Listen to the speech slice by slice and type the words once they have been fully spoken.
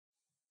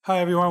Hi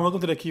everyone,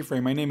 welcome to the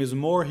Keyframe. My name is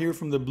Moore here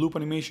from the Bloop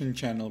Animation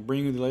channel,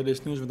 bringing you the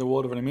latest news from the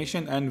world of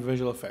animation and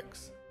visual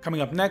effects.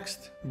 Coming up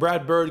next,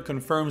 Brad Bird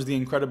confirms The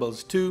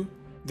Incredibles 2,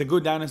 the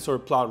Good Dinosaur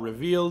plot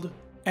revealed,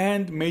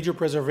 and major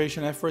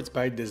preservation efforts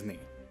by Disney.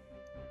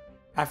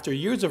 After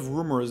years of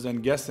rumors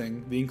and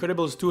guessing, The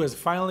Incredibles 2 has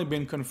finally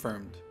been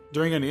confirmed.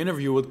 During an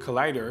interview with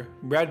Collider,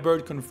 Brad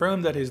Bird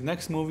confirmed that his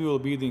next movie will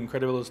be The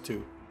Incredibles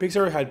 2.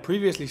 Pixar had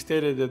previously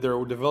stated that they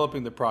were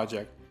developing the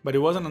project, but it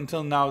wasn't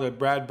until now that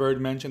Brad Bird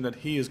mentioned that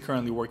he is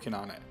currently working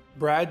on it.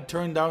 Brad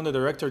turned down the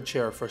director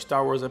chair for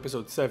Star Wars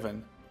Episode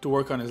 7 to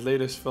work on his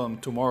latest film,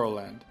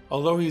 Tomorrowland.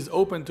 Although he's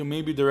open to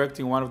maybe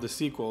directing one of the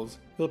sequels,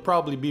 he'll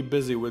probably be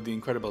busy with The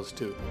Incredibles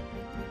 2.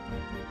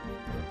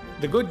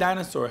 The Good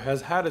Dinosaur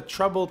has had a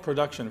troubled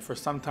production for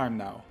some time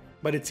now,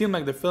 but it seemed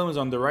like the film is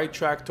on the right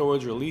track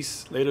towards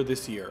release later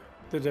this year.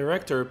 The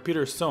director,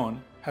 Peter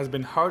Sohn, has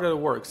been hard at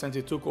work since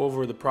he took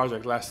over the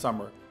project last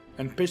summer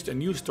and pitched a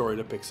new story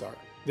to Pixar.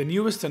 The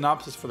newest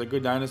synopsis for The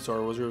Good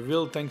Dinosaur was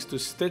revealed thanks to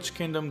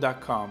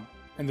StitchKingdom.com,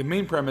 and the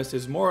main premise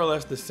is more or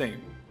less the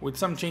same, with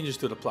some changes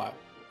to the plot.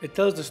 It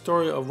tells the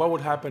story of what would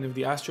happen if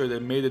the asteroid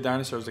that made the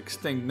dinosaurs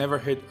extinct never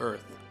hit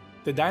Earth.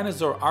 The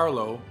dinosaur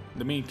Arlo,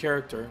 the main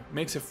character,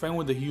 makes a friend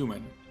with a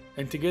human,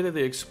 and together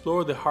they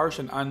explore the harsh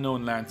and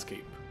unknown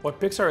landscape. What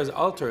Pixar has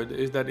altered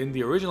is that in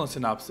the original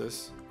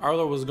synopsis,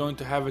 Arlo was going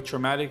to have a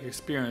traumatic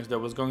experience that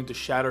was going to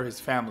shatter his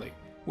family,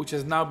 which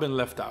has now been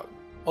left out.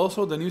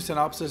 Also, the new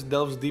synopsis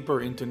delves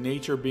deeper into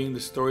nature being the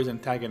story's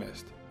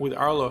antagonist, with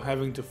Arlo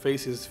having to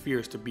face his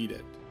fears to beat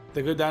it.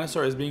 The Good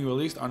Dinosaur is being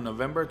released on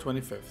November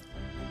 25th.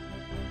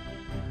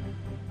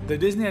 The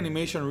Disney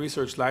Animation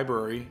Research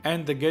Library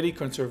and the Getty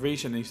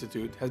Conservation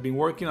Institute has been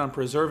working on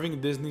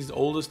preserving Disney's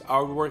oldest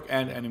artwork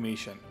and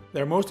animation.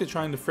 They're mostly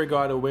trying to figure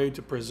out a way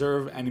to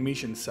preserve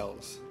animation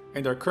cells,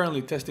 and are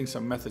currently testing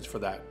some methods for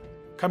that.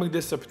 Coming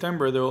this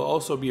September, there will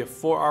also be a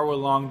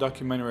 4-hour-long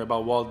documentary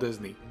about Walt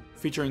Disney,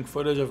 featuring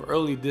footage of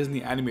early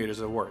Disney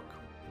animators at work.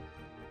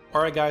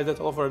 Alright guys, that's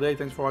all for today.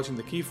 Thanks for watching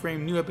the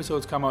Keyframe. New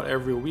episodes come out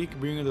every week,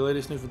 bringing you the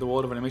latest news from the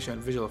world of animation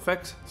and visual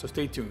effects, so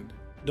stay tuned.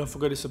 Don't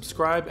forget to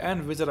subscribe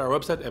and visit our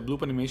website at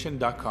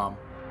bloopanimation.com.